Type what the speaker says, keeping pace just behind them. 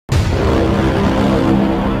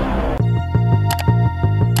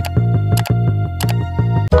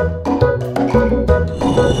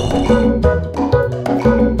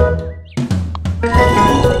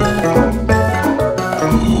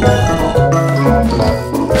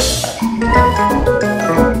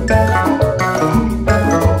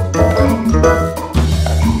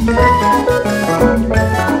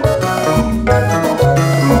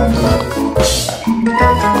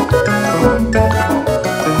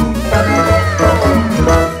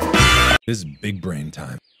This is big brain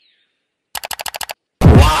time.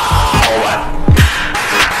 Wow!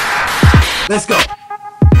 Let's go!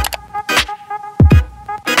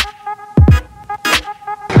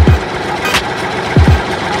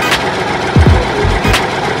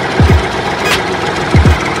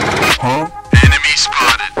 Huh? Enemy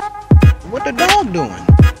spotted. What the dog doing?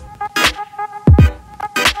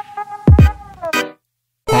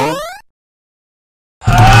 Huh?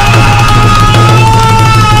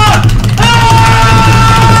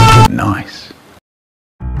 Nice.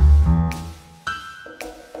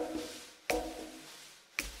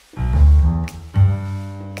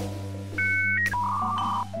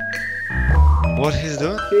 What he's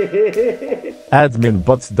doing? Admin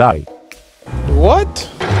bots die. What?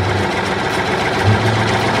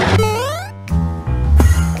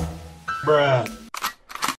 Bruh.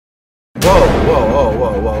 Whoa, whoa, whoa,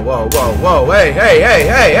 whoa, whoa, whoa, whoa, whoa, hey, hey, hey,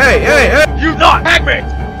 hey, hey, hey, hey! You not hack me!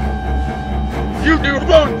 You do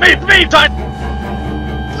wrong me time!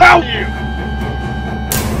 How you?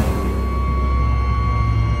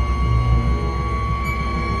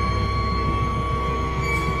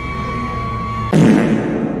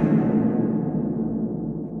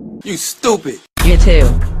 You stupid! You too.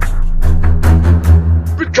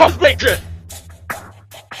 Become later!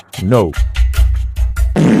 No.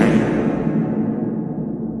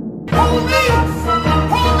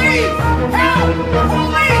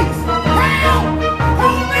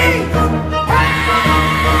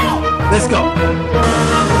 Let's go!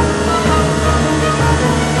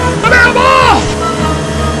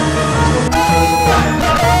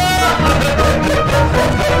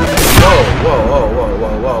 Whoa, whoa, whoa, whoa,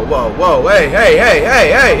 whoa, whoa, whoa, whoa, hey, hey, hey, hey,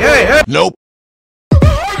 hey, hey, hey! Nope.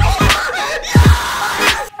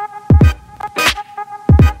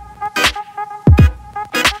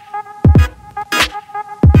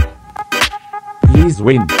 Please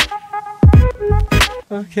win.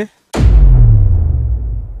 Okay.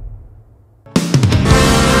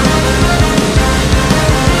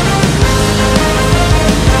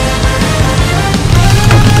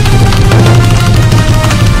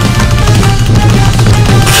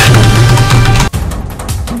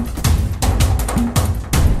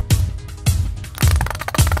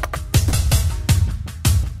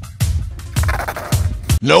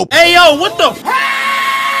 Nope. Hey yo, what the?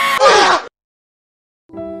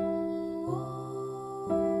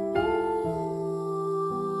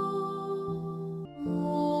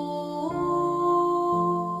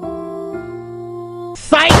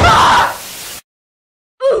 Fight!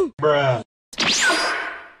 Bruh.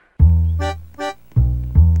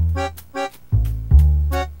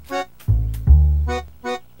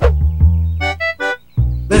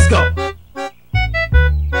 Let's go!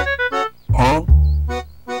 Huh?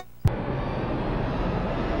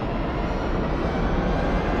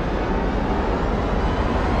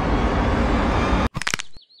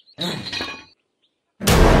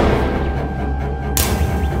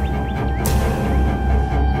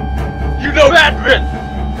 You know admin!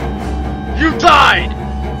 You died!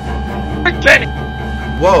 Again!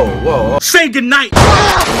 Whoa, whoa, whoa. Say goodnight!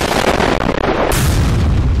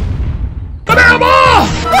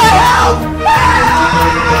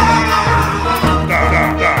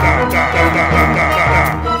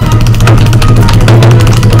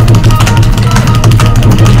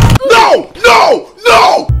 No! No!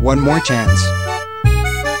 No! One more chance.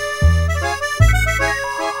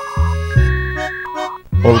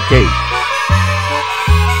 Okay.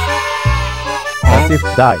 Passive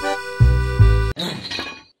die.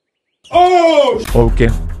 Oh! Okay.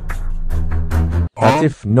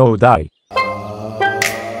 Passive no die.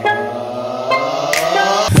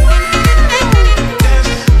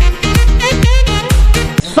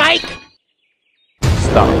 Psych!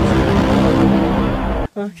 Start.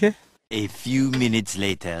 Okay. A few minutes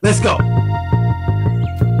later. Let's go!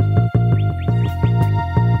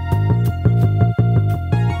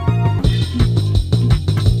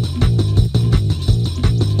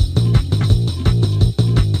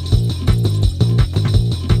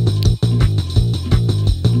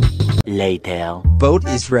 Later. Boat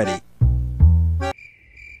is ready.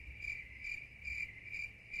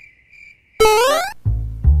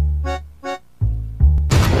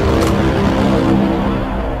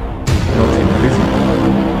 Not invisible.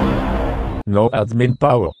 No admin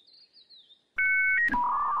power.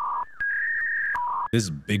 This is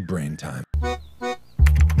big brain time.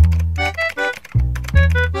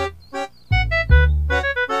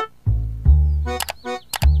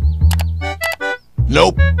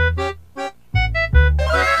 Nope.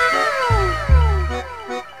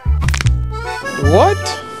 What?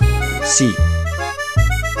 C.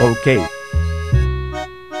 Okay.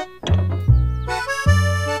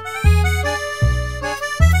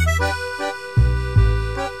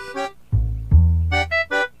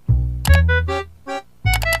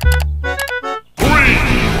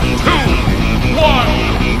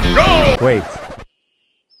 Wait.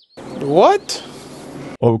 What?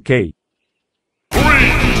 Okay. 3, 2,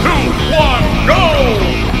 1, go!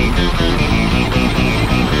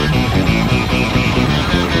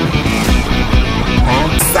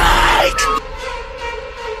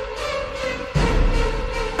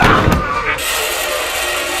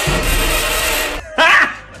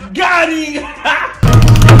 Got him!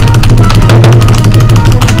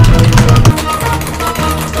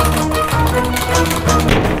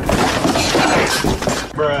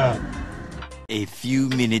 Bruh. A few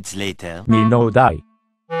minutes later. Me no die.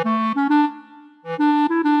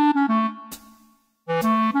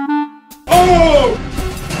 Oh!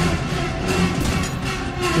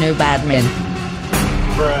 No badmin.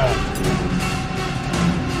 Bruh.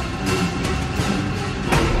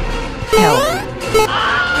 Help.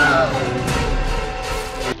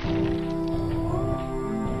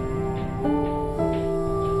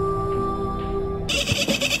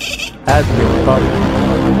 Admin funny.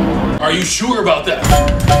 Are you sure about that?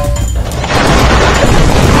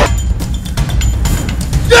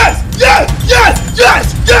 Yes! Yes! Yes!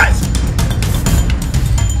 Yes! Yes!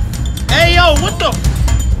 Hey yo, what the?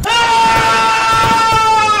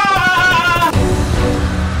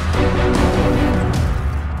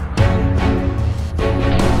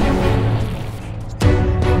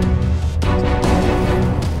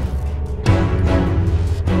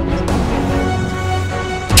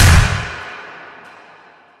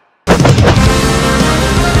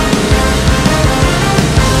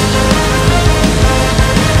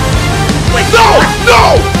 No! No!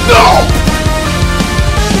 No!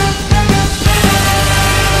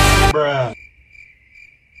 Bruh.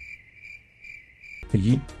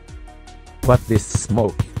 Yeet. What this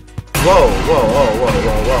smoke? Whoa, whoa, whoa, whoa,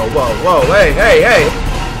 whoa, whoa, whoa, whoa, hey, hey, hey!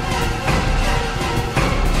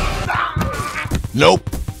 Nope.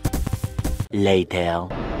 Later.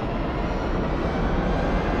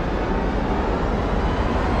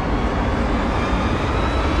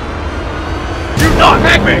 Do not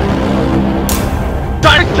hack me!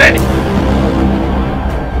 Try to get it!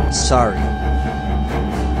 Sorry.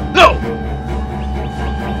 No!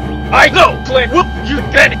 I know, Clint! Whoop, you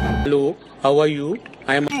get it! Hello, how are you?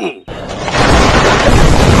 I am.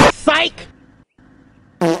 Psych!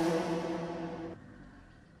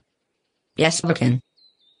 Yes, Brooklyn.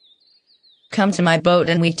 Come to my boat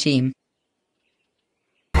and we team.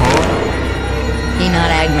 He not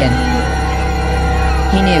admin.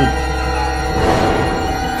 He knew.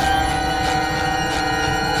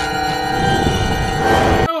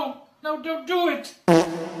 No, don't do it!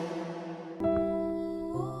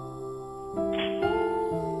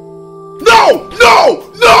 No!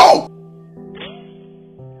 No! No!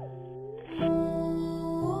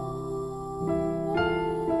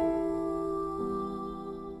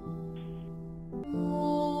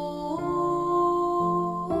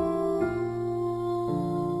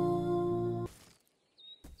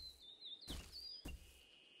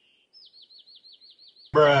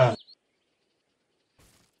 Bruh.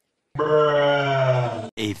 Bruh.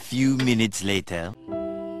 A few minutes later.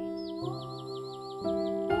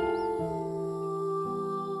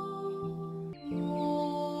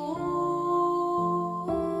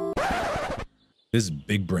 This is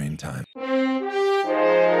big brain time.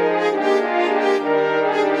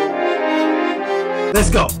 Let's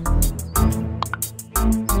go.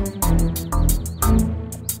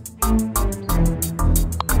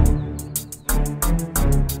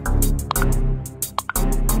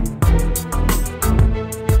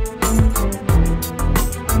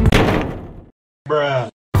 Bruh.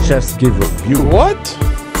 Just give a view. What?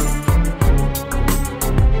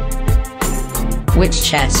 Which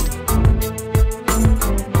chest?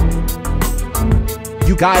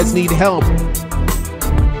 You guys need help.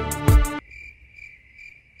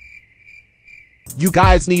 You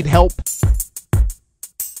guys need help.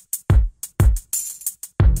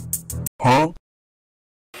 Huh?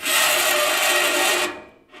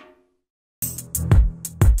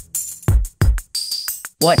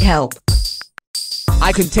 What help?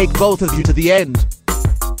 I can take both of you to the end.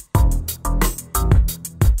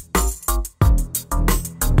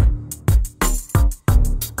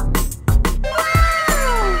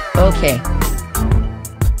 Okay.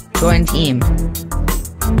 Join team.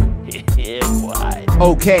 Yeah, why?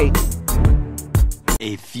 Okay.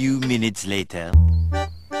 A few minutes later.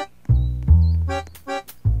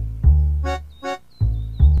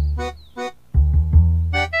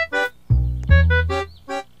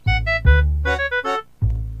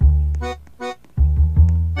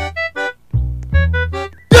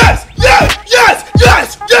 Yes! Yes! Yes!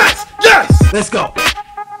 Yes! Yes! Yes! Let's go.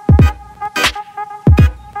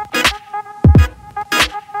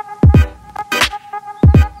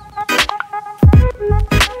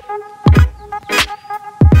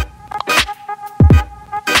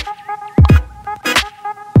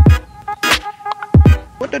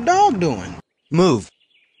 Move.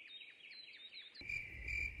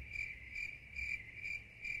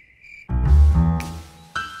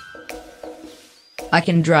 I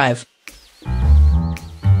can drive.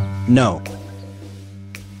 No.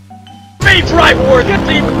 Me drive war, get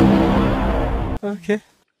the. Okay.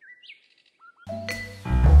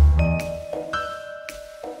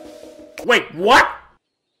 Wait, what?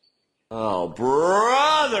 Oh,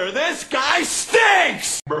 brother, this guy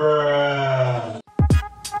stinks! Bruh.